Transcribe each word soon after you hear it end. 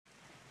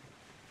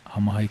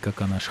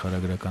Համահայկական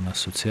աշխարհագրական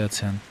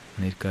ասոցիացիան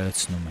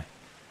ներկայացնում է։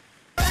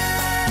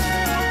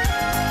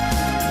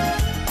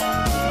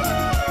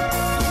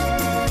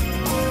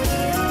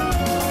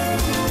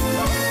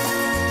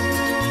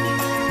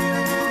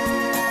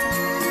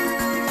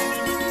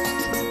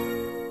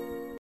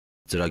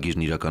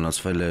 Ծրագիրն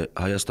իրականացվել է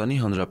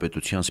Հայաստանի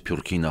Հանրապետության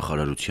Սփյուռքի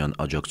նախարարության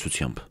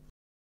աջակցությամբ։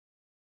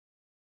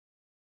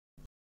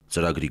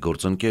 Ծրագրի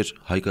գործընկեր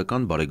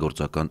Հայկական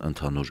բարեգործական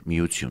ընդհանուր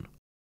միություն։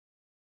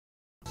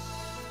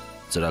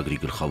 Ծրագրի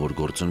գլխավոր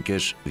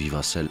գործընկեր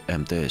Vivatel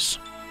MTS։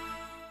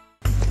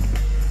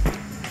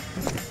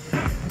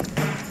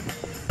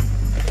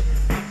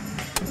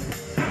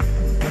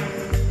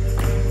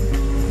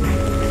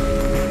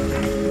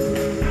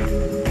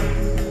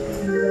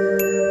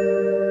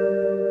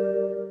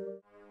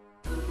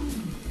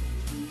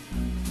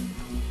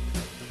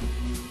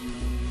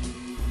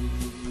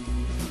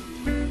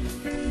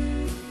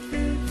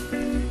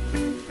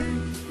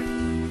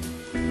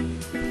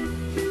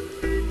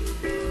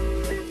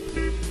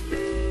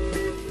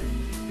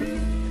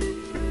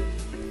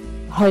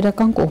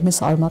 Հայրական կողմից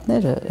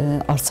արմատները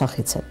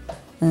Արցախից են,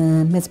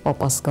 մեծ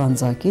պապաս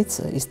Գանձակից,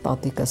 իսկ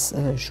տատիկս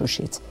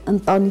Շուշից։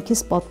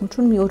 Ընտանիքիս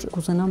պատմություն մի օր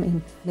կուզենամ իմ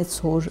մեծ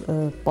հոր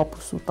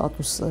պապուս ու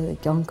տատուս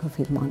կյանքը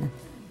ֆիլմանել։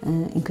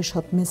 Ինքը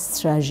շատ մեծ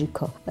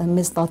տրաժիկ է։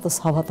 Մեծ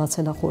տատս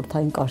հավատացել է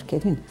խորհրդային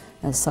կարգերին,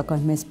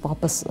 սակայն մեծ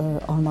պապս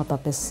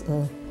արմատապես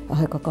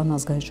հայկական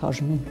ազգային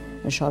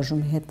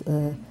շարժումի հետ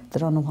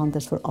դրանով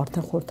հանդերձ որ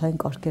արդեն խորհրդային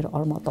կարգերը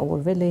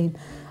արմատավորվել էին,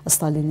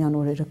 ստալինյան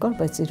օրերը կար,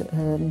 բայց իր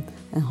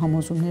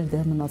համոզումները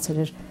դեռ մնացել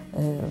էր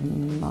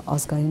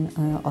ազգային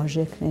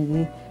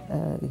արժեքների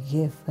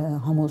եւ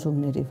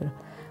համոզումների վրա։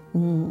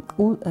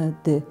 Ու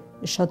դե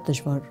շատ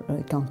դժվար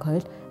կյանք է,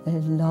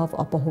 լավ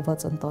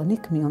ապահոված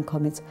ընտանիք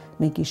միանգամից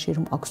մեկ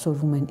գիշերում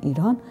աքսորվում են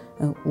Իրան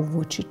ու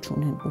ոչինչ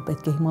չունեն ու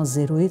պետք է հիմա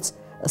զերոյից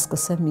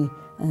սկսեմ մի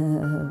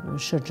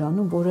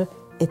շրջանում, որը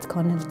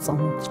այդքան էլ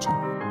ծանոթ չէ։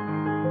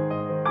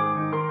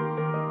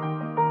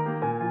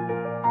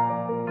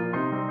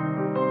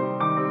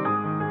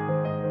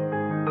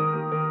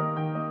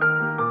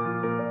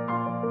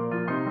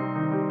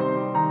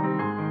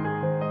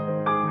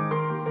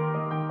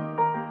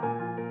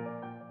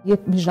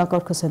 Երբ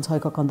միջնակարգը սենց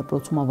հայկական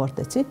դպրոցում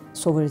ավարտեցի,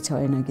 սովորեցի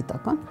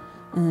հայրենագիտական,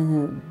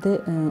 դե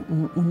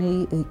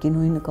ունեի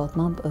կինոյի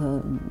նկատմամբ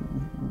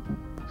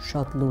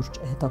շատ լուրջ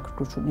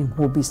հետաքրքրություն, իմ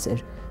հոբիս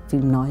էր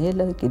ֆիլմ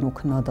նայելը, կինո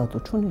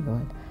քննադատությունը եւ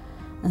այլ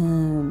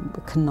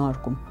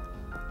քննարկում։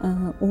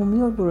 Ու մի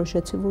օր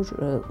որոշեցի, որ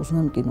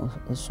ուզում եմ կինո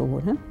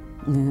սովորեմ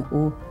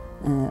ու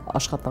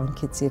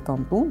աշխատանքից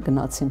եկամ տուն,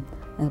 գնացի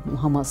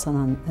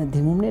համալսարան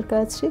դիմում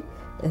ներկայացրի,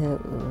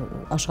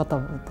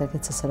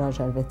 աշխատատեղիցս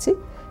հրաժարվեցի,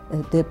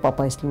 դե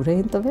պապայիս լուր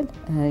էին տվել,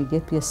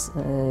 երբ ես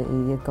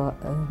եկա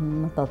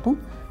մտատում,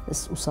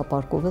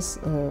 ուսապարկովս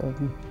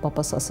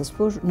պապաս ասեց,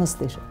 որ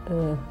նստիր,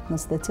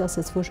 նստեցի,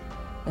 ասեց, որ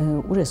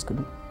ուր ես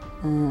գնում,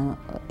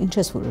 ինչ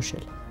ես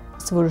որոշել,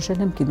 որոշել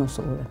եմ կինո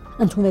սովորեմ։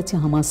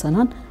 Ընդունվեցի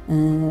համալսարան,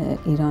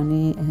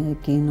 Իրանի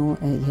կինո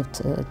և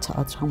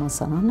թատրոն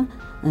համալսարանը,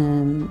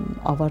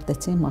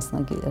 ավարտեցի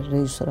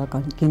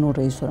կինո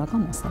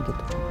ռեժիսորական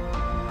մասնագիտություն։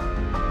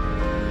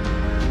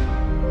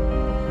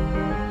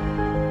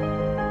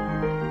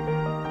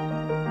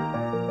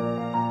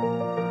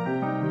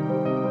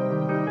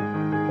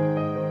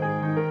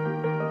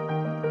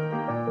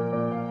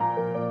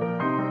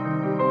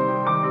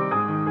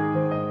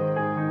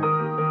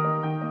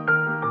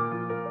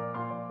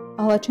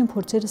 Առաջին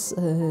փորձերս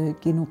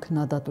կինո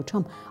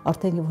քննադատությամբ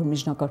արդեն որ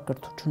միջնակարգ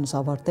կրթությունս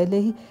ավարտել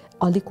էի,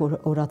 ալիք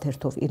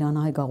օրաթերթով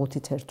Իրանահայ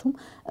գաղութի թերթում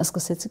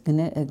սկսեցի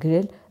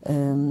գրել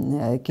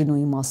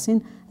կինոյի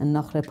մասին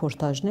նախ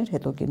ռեպորտաժներ,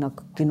 հետո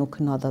կինո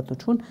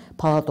քննադատություն,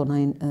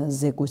 փառատոնային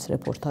զեկույց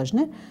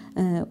ռեպորտաժներ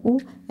ու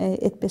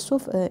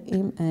այդպեսով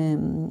իմ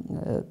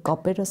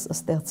կապերս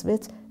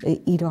ստեղծվեց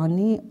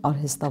Իրանի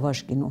արհեստավարժ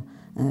կինո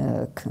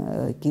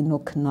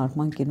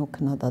քննարկման, կինո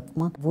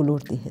քննադատման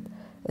ոլորտի հետ։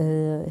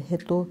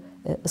 Հետո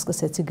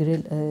սկսեցի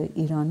գրել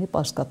Իրանի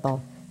պարսկատալ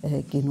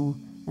կինո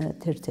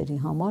թերթերի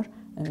համար,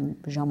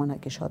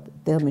 ժամանակի շատ,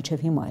 դեռ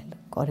մինչև հիմա էլ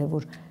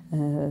կարևոր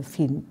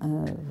ֆիլմ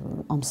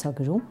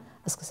ամսագրում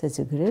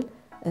սկսեցի գրել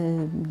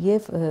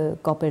և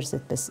կապերս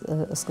այդպես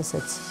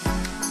սկսեց։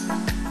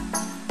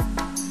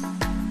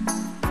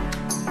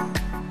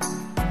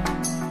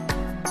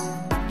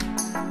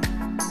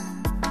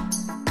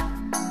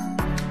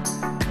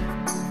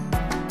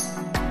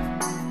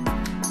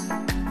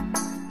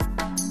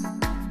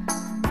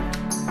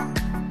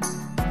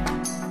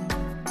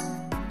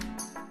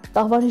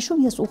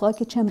 Տաղվարիշում ես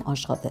ուղղակի չեմ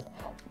աշխատել,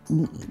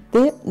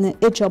 դե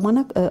այդ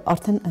ժամանակ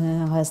արդեն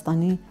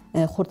Հայաստանի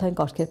խորհրդային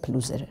կարգեր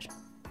փլուզեր էր,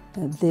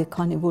 դե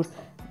քանի որ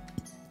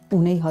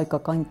ունեի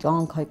հայկական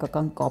կյանք,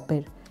 հայկական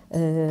կապեր,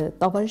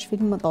 Տաղվարիշ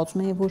ֆիլմը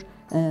մտածում էի, որ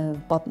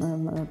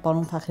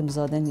պարոն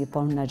Թախիմզադեն և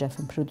պարոն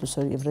Նաջաֆին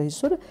պրոդյուսերը և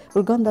ռեժիսորը,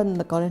 որ գան դա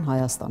նկարեն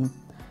Հայաստանում։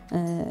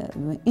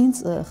 Ինձ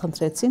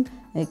խնդրեցին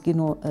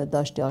կինո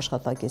դաշտի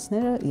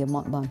աշխատակիցները և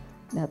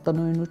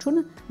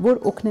տնօրինությունը, որ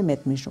օգնեմ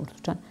այդ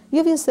միջնորդության։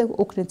 Եվ ես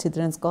օգնեցի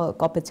դրանց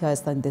կապեցի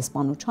Հայաստանի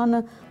դեսպանությանը,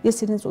 ես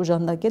իրենց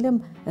օժանդակել եմ,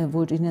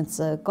 որ իրենց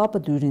կապը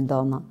դյուրին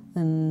դառնա,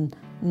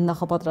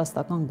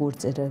 նախապատրաստական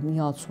գործերը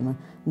միացումը,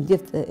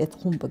 եւ այդ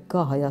խումբը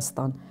գա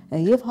Հայաստան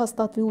եւ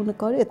հաստատվի ու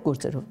նկարի այդ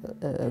գործերով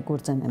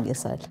եմ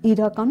ես այլ։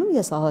 Իրականում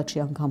ես առաջի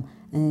անգամ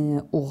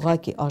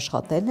ուղղակի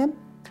աշխատել եմ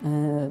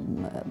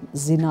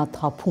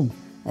զինաթափում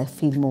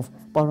ֆիլմով,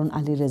 պարոն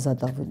Ալիրեզա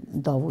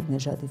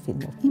Դավուդնեժադի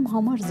ֆիլմով։ Իմ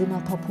համար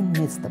զինաթափում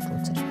մեծ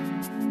դպրոց էր։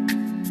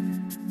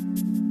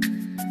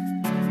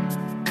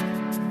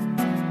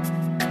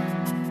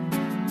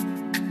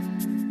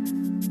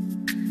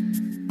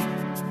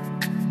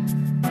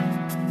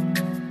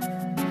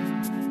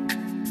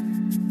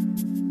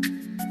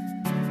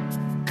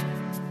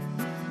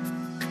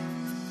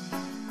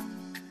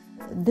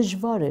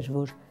 Դժվար էր,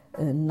 որ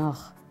նախ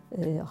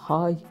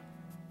հայ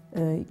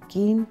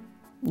կին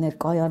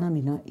ներկայանամ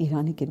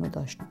Իրանի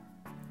կինոդաշտում։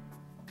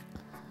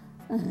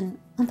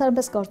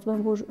 Ընդհանրապես կարծում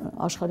եմ, որ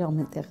աշխարհի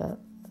ամեն տեղը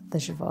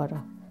դժվար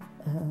է,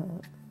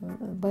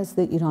 բայց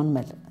դե Իրանում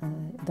էլ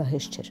դա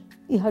հեշտ չէր։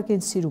 Իհարկե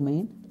սիրում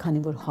էին, քանի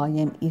որ հայ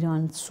եմ,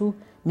 իրանցու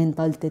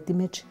մենտալիտետի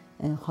մեջ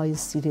հայը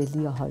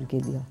սիրելի է,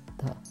 հարգելի է,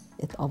 դա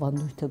այդ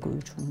ավանդույթը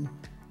գոյություն ունի,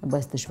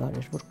 բայց դժվար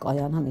էր, որ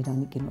կայանամ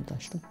Իրանի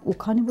կինոդաշտում։ Ու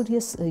քանի որ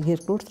ես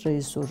երկրորդ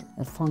ռեժիսոր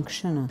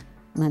function-ը,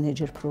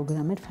 manager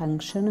program-ը,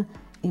 function-ը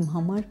իմ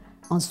համար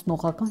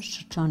անցնողական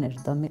շրջան էր,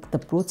 դա մեկ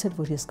դպրոց էր,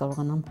 որ ես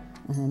կարողանամ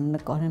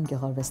նկարեմ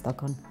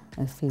գեղարվեստական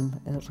ֆիլմ,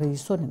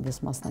 ռեժիսոր եմ ես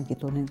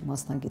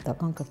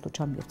մասնագիտական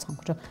կրթությամբ եւ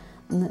ցանկությամբ,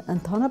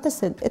 ընդհանրապես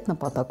այդ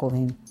նպատակով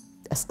եմ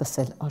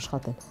սկսել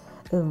աշխատել,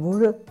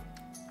 որը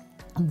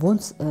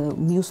ոնց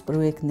մյուս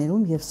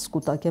պրոյեկտներում եւ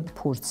սկուտակեմ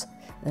փորձ,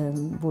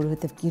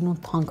 որովհետեւ կինոն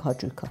թանկ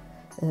հաճույք է,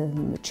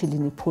 չի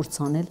լինի փորձ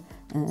անել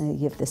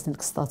եւ տեսնել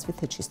կստացվի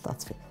թե չի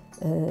ստացվի։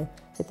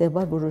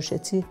 Հետեւաբար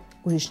որոշեցի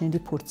ուրիշների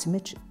փորձի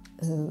մեջ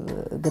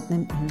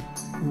գտնեմ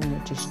իմ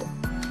ճիշտը։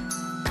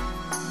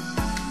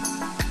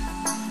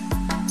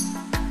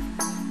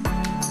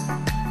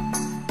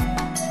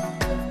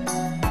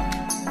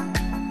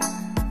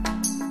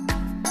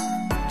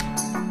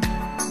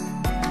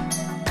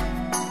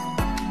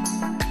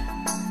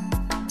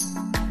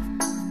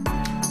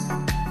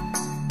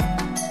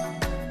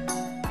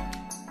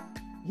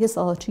 Ես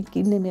առաջին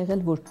կինն եմ եղել,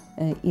 որ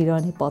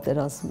Իրանի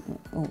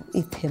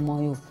պատերազմի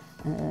թեմայով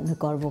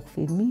նկարվող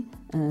ֆիլմի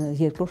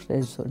երկրորդ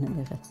ռեժիսորն եմ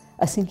եղել։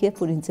 Այսինքն, երբ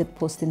որ ինձ այդ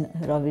փոստին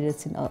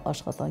հրավիրեցին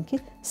աշխատանքի,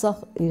 սա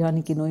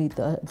Իրանի կինոյի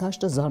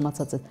դաշտը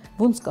զարմացած է։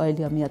 Ոնց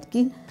կարելի է մի հատ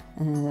կին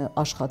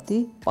աշխատի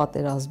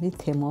պատերազմի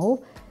թեմայով,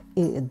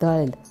 դա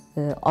էլ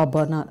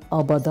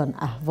Աբադան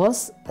ահվաս,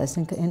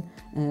 այսինքն այն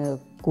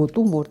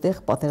գոտում, որտեղ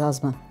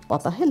պատերազմը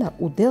պատահել է,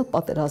 ու դեռ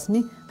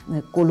պատերազմի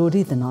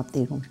կոլորիտն է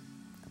տիրում։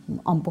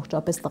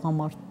 Ամբողջապես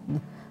տղամարդ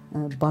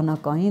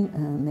բանակային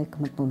մեկ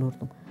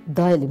մթնոլորտում։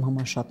 Դա էլ իմ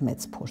համար շատ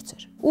մեծ փորձ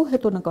էր։ Ու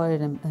հետո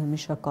նկարել եմ մի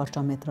շարք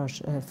կարճամետրաժ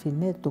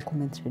ֆիլմեր,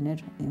 դոկումենտարիներ,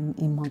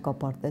 իմ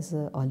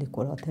մանկապարտեզը, Ալի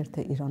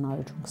Կորաթերթը, Իրան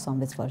արեջուն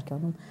 26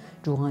 վայրկյանում,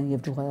 Ջուղան եւ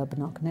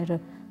Ջուղայաբնակները,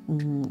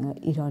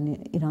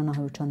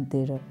 իրանահայության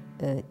դերը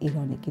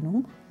Իրանի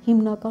կինոյում,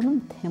 հիմնականում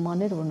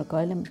թեմաներ, որ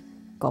նկարել եմ,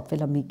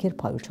 կապվել է մի կերպ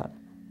հայության,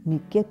 մի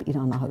կերպ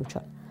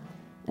իրանահայության։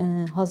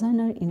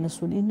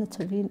 1999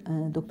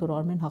 թվականին դոկտոր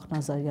Արմեն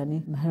Հախնազարյանի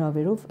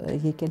հրավերով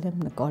եկել եմ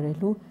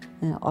նկարելու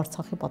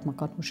Արցախի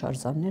պատմական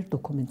հուշարձաններ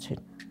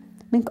դոկումենտարին։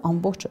 Մենք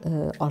ամբողջ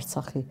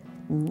Արցախի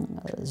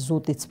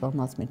Զոտից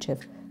բանած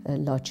մինչև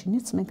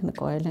Լաչինից մենք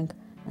նկարել ենք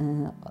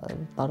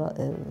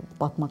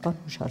պատմական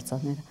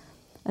հուշարձանները։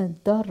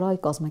 Դա ռայ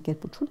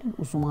կազմակերպություն էր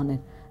ուզում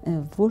անել,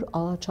 որ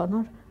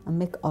առաջանար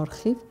մեկ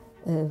արխիվ,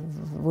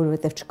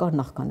 որովհետև չկար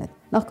նախքան այդ։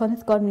 Նախքան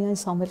այդ կար միայն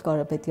Սամվել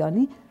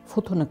Կարապետյանի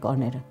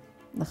ֆոտոնկարները։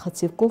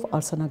 Խցիկով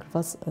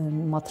արձանագրված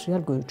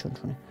մատերիալ գոյություն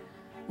ունի։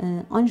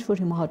 Այն ինչ որ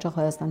հիմա հաճախ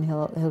Հայաստանի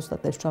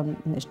հերոստատեսության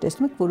մեջ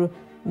տեսնում եք, որ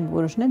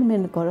որոշները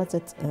մեր նկարած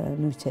այդ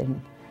նյութերն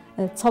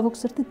են։ Ցավոք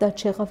սրտի դա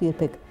չեղավ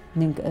երբեք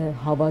մենք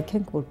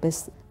հավաքենք որպես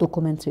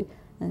դոկումենտարի,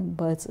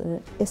 բայց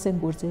այս են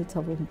գործերի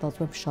ցավոք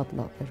մտածում եմ շատ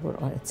լավ էր որ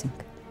արեցինք։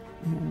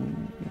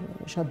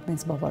 Շատ մեծ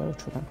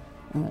բավարարություն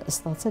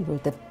ստացել,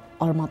 որովհետև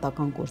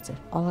արմատական գործեր։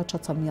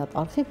 Առաջացա մի հատ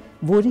արխիվ,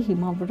 որի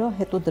հիման վրա,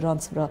 հետո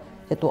դրանց վրա,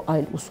 հետո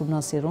այլ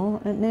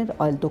ուսումնասիրողներ,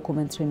 այլ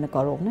դոկումենտարի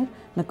նկարողներ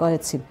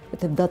նկարեցին,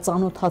 որովհետև դա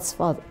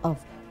ծանոթացված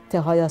թե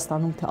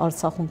Հայաստանում, թե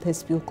Արցախում, թե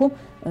Սփյուռքում,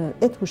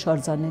 այդ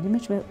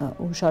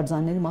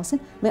հուշարձանների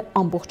մասին մեր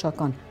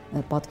ամբողջական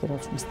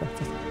պատկերացում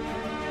ստացվեց։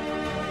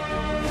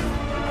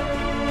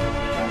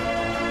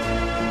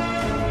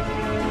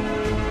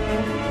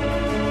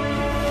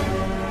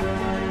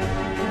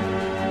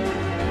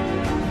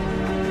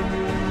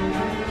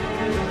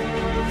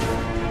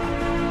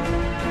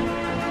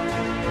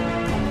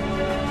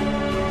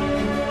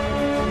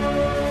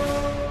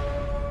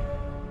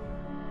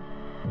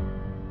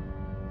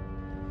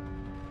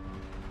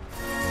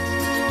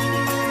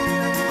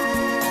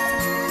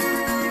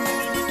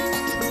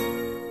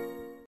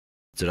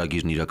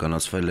 Ծրագիրն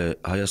իրականացվել է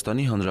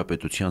Հայաստանի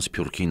Հանրապետության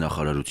Սփյուռքի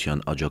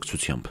նախարարության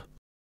աջակցությամբ։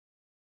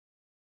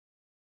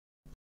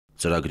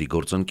 Ծրագրի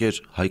գործընկեր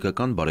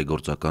հայկական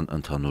բարեգործական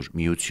ընդհանուր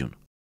միություն։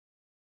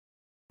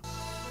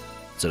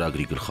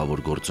 Ծրագրի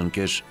գլխավոր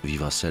գործընկեր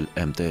Vivassel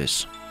MTS։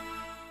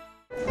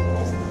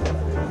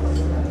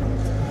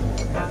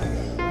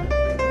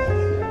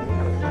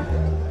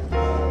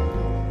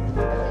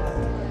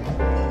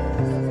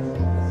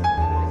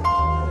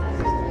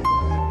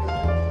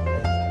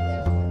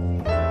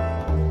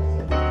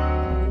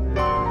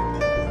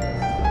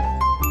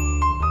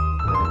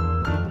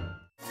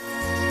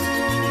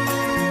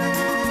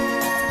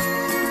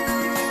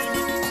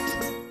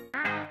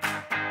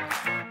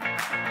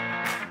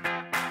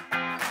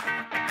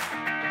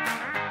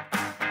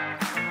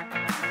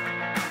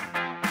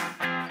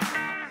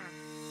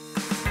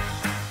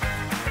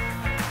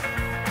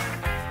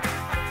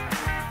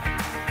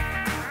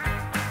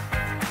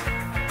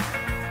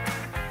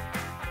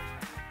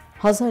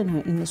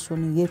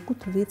 «1992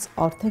 թվից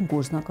արդեն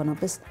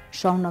գործնականապես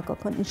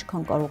շարունակական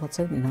ինչքան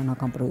կարողացել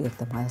իրանական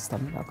պրոյեկտ եմ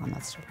Հայաստան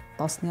իրականացրել։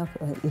 Տասնյակ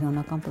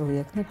իրանական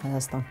պրոյեկտներ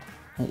Հայաստան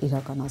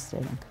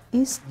իրականացրել են։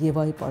 Իսկ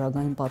Եվայի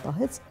պարագային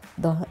պատահեց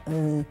դա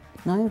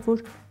նաև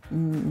որ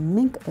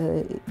մենք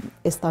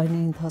այս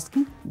տարիների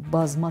ընթացքում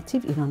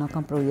բազմաթիվ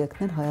իրանական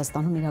պրոյեկտներ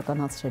Հայաստանում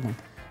իրականացրել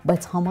ենք,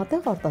 բայց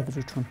համատեղ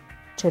արտադրություն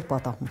չէր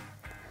պատահում։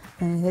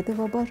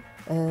 Հետևաբար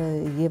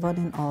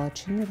Եվանին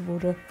առաջինն էր,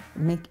 որը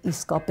մենք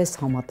իսկապես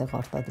համատեղ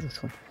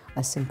արտադրություն,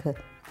 այսինքն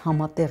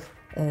համատեղ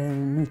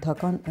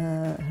նյութական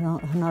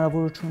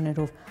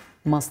հնարավորություններով,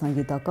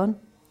 մասնագիտական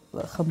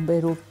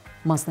խմբերով,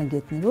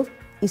 մասնագետներով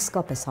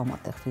իսկապես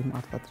համատեղ ֆիլմ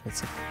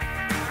արտադրեցինք։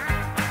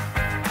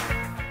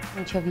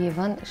 Մինչև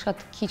Եվան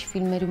շատ քիչ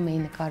ֆիլմերում էի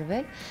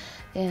նկարվել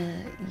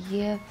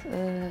եւ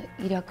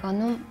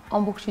իրականում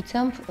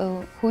ամբողջությամբ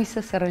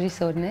հույսս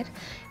ռեժիսորն էր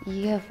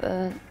եւ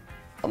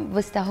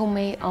վստահում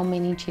էի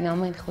ամեն ինչին,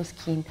 ամեն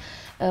խոսքին,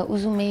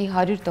 ուզում էի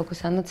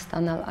 100%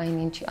 ստանալ այն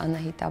ինչ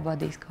Անահիտ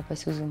Աբադը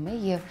իսկապես ուզում է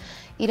եւ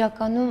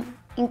իրականում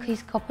ինքը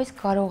իսկապես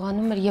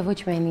կարողանում էր եւ ոչ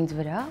միայն ինձ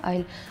վրա,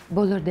 այլ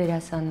բոլոր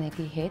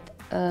դերասանների հետ։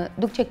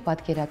 Դուք չեք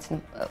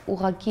պատկերացնում,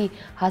 ուղղակի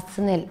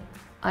հասցնել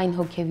այն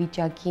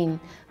հոգեվիճակին,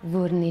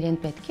 որն իրեն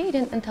պետք է,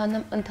 իրեն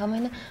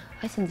ընդամենը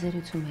այսինքն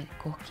զրուցում էր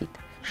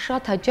կողքիդ։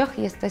 Շատ հաճախ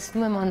ես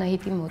տեսնում եմ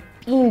Անահիտի մոտ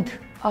պինդ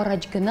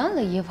առաջ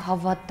գնալը եւ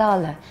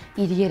հավատալը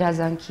իր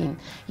երազանքին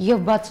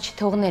եւ բաց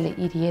չթողնելը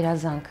իր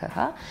երազանքը,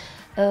 հա,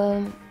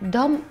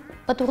 դա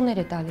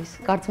պատուղներ է տալիս։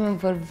 Կարծում եմ,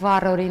 որ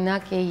վառ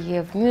օրինակ է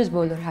եւ մյուս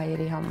բոլոր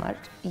հայերի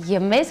համար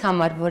եւ մեզ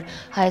համար, որ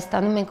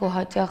Հայաստանում ենք ու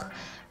հաճախ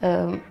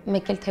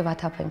մեկ էլ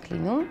թևաթափ ենք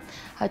լինում,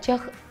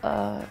 հաճախ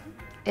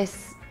այս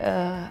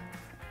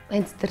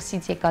հենց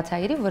դրսից եկած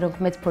հայերի, որոնք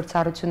մեծ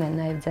փորձառություն են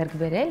նաև ձեռք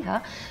բերել, հա,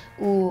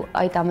 ու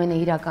այդ ամենը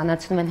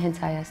իրականացնում են հենց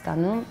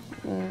Հայաստանում,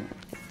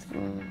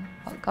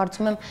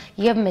 կարծում եմ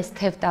եւ մեզ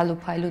թև տալու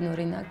փայլուն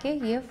օրինակ է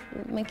եւ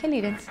մենք էլ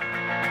իրենց։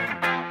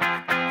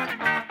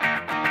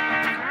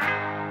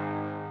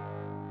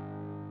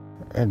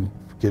 Այն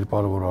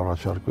կերպարը, որ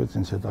առաջարկվեց,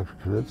 ինձ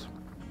հետաքրքրեց,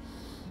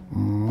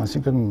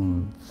 այսինքն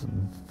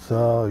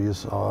դա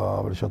ես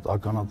ավելի շատ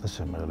ականատես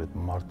եմ եղել այդ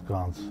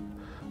մարդկանց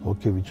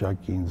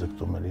հոգեվիճակին,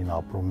 ձգտումներին,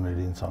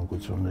 ապրումներին,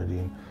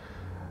 ցանկություններին,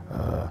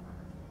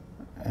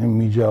 այն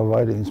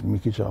միջավայրը ինձ մի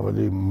քիչ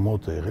ավելի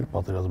մոտ է եղել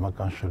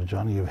պատերազմական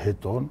շրջանը եւ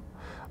հետո,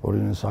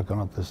 որին ես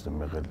ականատես եմ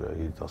եղել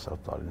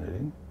երիտասարդ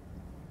տարիներին։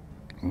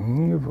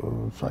 Եվ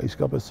սա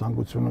իսկապես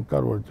ցանկությունը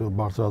կար, որ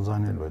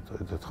բարձրաձայնելու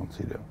այդ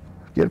խնդիրը։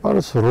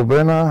 Կերպարս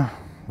Ռուբենը,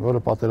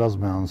 որը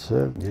պատերազմ է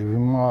անցել եւ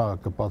հիմա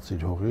կպած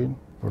իր հողին,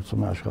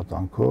 փորձում է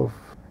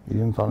աշխատանքով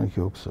իր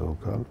ընտանիքի հոգսը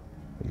հոգալ։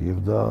 Եվ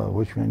դա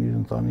ոչ միայն իր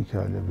ընտանիքի,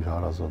 այլև իր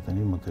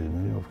հարազատների,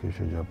 մտերիմների, ովքեր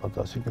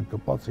շրջապատել, այսինքն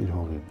կպած իր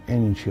հողին։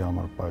 Այն ինչի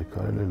համար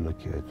պայքարել է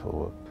լքի այդ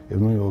հողը։ Եվ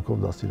նույն ոգով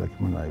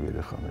դաստիարակում է նաև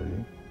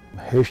երեխաներին։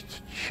 Հեշտ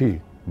չի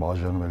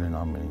բաժանվել այն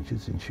ամեն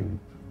ինչից, ինչի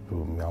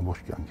դու մի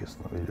ամբողջ կյանք ես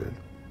նվիրել։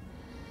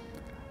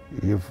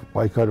 Եվ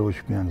պայքարը ոչ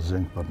միայն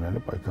զենք բռնելը,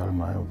 պայքարը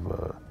նաև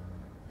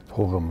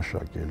հողը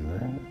մշակելն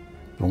է,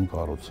 տուն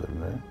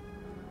կառուցելն է,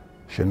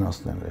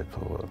 շենացնելն է այդ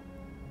հողը։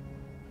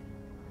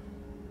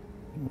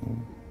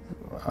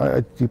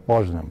 Այդ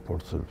տիպաժն եմ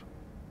փորձել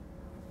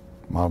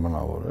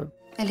մարմնավորել։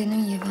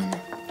 Էլենուն Եվանը,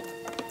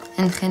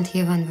 այն խենթ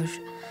Եվան, որ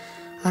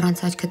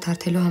առանց աչքը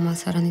թարթելու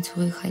համալսարանից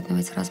ուղիղ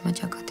հայտնվեց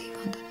ռազմաճակատի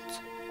հիվանդանոց։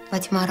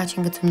 Բայց հիմա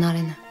առաջին գծումն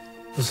Արենը։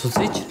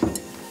 Ուսուցիչ,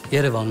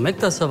 Երևանում եք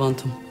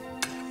դասավանդում։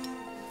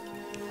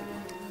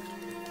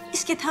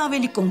 Իսկ եթե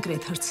ավելի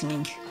կոնկրետ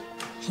հարցնենք,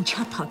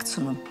 ինչա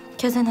թաքցնում։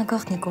 Քեզ են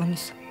ագախնի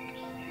կոնիս։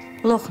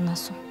 Լոխն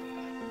ասում։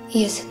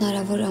 Ես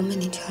հնարավոր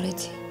ամեն ինչ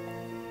արեցի։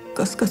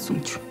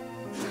 Կասկածում չու։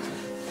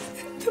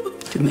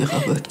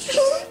 Մեղավոր։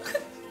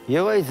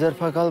 Եվ այդ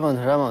ձերբակալման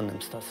հրամանն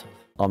եմ ստացել։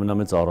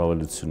 Ամենամեծ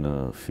առավելությունը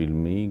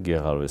ֆիլմի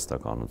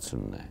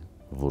գեղարվեստականությունն է,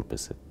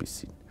 որպես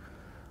այդպիսին,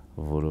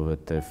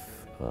 որովհետև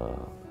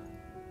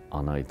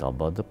Անահիտ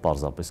Աբադը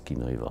պարզապես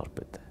կինոյի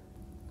վարպետ է։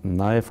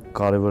 Նաև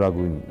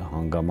կարևորագույն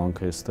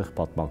հանգամանքը այստեղ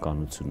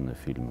պատմականությունն է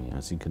ֆիլմի,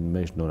 այսինքն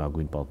մեր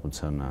նորագույն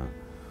պատմությանը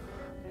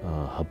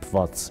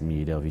հպված մի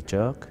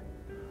իրավիճակ,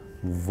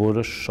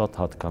 որը շատ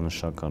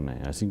հատկանշական է։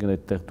 Այսինքն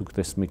այդտեղ դուք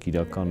տեսնում եք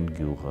իրական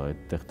գյուղը,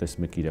 այդտեղ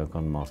տեսնում եք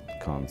իրական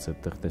մարդկանց,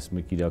 այդտեղ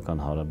տեսնում եք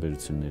իրական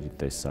հարաբերությունների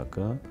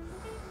տեսակը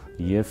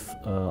եւ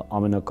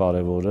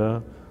ամենակարևորը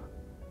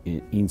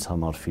ինձ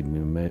համար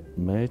ֆիլմի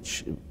մեջ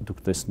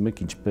դուք տեսնում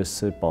եք ինչպես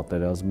է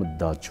պատերազմը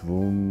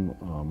դաջվում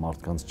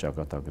մարդկանց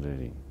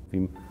ճակատագրերին։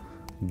 Իմ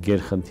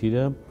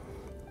գերխնդիրը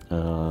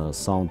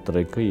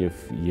սաունդթրեքը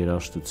եւ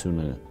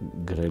երաժշտությունը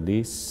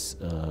գրելիս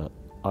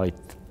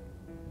այդ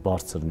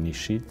բարձր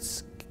նիշից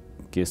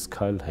կես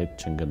քայլ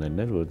հետ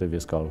չընկնելն էր, որովհետեւ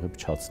ես կարող եմ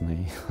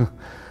փչացնեի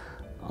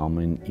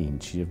ամեն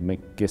ինչ եւ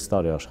մենք կես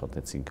տարի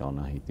աշխատեցինք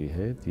Անահիտի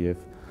հետ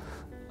եւ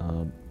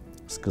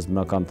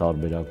սկզբնական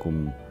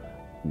տարբերակում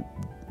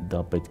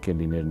դա պետք է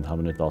լիներ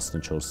ընդհանրապես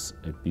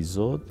 14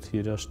 էպիզոդ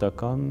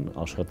երաժշտական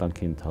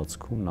աշխատանքի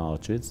ընթացքում նա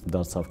աճեց,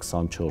 դարձավ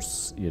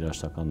 24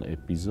 երաժշտական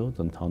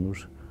էպիզոդ,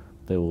 ընդհանուր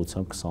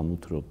տևողությամբ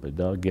 28 րոպե։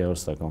 Դա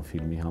գեղարվեստական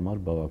ֆիլմի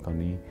համար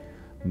բավականի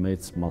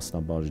մեծ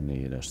մասնաբաժին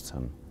է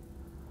երաժշտության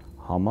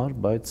համար,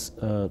 բայց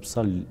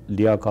սա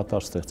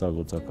լիակատար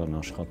ստեղծագործական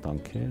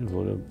աշխատանք էր,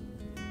 որը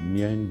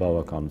միայն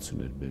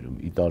բավականություն էր բերում,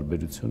 ի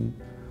տարբերություն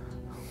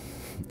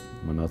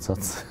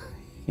մնացած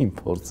իմ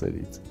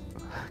փորձերից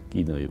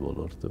կինոյի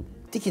ոլորտում։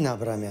 Տիկին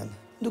Աբրամյան,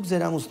 դուք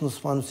ձեր ամուսնու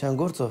սպանության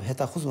գործով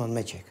հետախուզման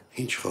մեջ եք։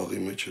 Ինչ խաղի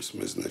մեջ ես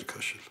մեզ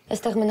ներքաշել։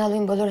 Այստեղ մնալու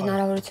իմ բոլոր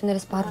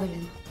հնարավորությունները սպառվել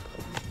են։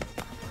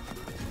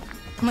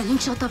 Ման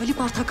ինչ շատ ավելի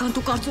բարդական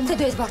դու կարծում Թե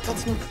դու ես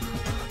բարդացնում։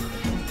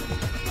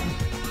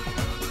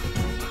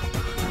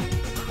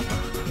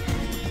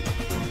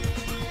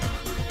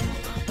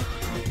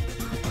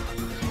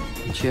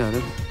 Ինչի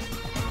արել։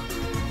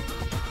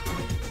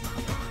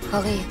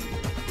 Խաղի։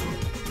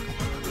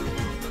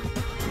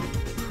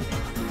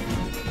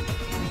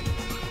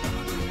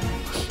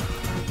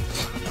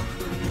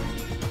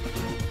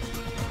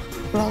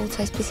 Վաղուց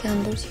այսպիսի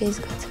անդորս ես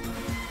զգացել։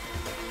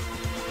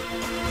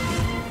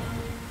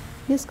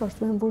 Ես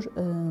կարծում եմ, որ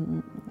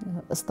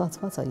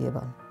ստացված է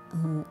Եվան,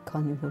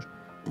 քանի որ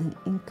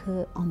ինքը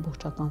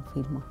ամբողջական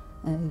ֆիլմ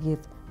է եւ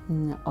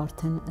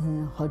արդեն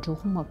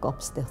հաջողում է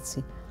կապ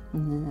ստեղծի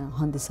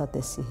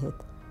հանդիսատեսի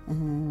հետ,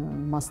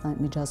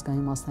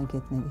 միջազգային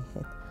մասնագետների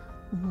հետ,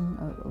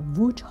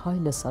 ոչ հայ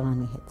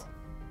լսարանի հետ։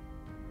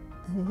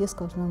 Ես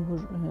կարծում եմ, որ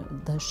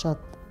դա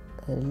շատ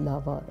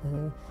լավ է,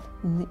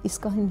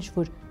 իսկ այն ինչ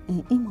որ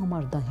իմ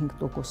համար դա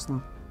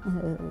 5%-ն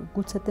է,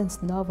 գուցե տենց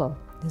լավ է,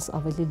 ես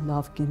ավելի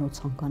լավ կինո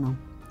ցանկանամ,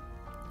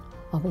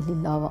 ավելի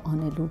լավ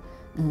անելու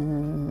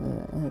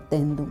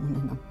տենդը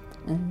ունենամ,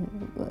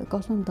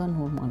 կարծում եմ դա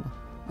նորմալ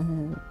է,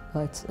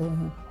 բայց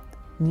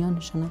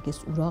միանշանակ ես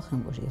ուրախ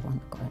եմ, որ Եվան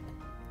նկարել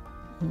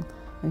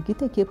է։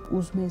 Գիտեք, երբ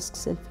ուզում էի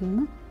սկսել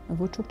ֆիլմը,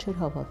 ոչ ոք չէր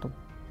հավատում,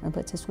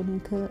 բայց այսօր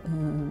ինքը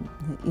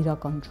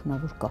իրականությունա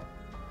որ կա,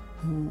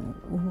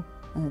 ու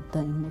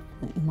դա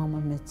իմ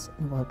համար մեծ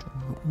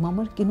նվաճում է, իմ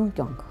համար կինո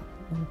կյանք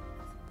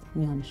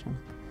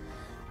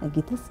միանշանակ։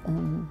 Գիտես,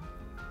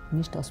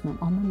 միշտ ասում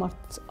եմ, ամեն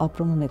մարդ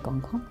ապրում է մեկ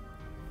անգամ,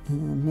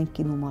 մենք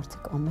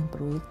կինոմարտիկ ամեն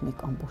պրոյեկտ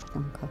մեկ ամբողջ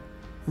կյանք է,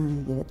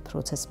 եւ այդ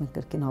process-ը մենք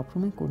կրկին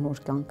ապրում ենք ու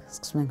նոր կյանք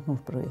սկսում ենք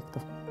նոր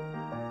պրոյեկտով։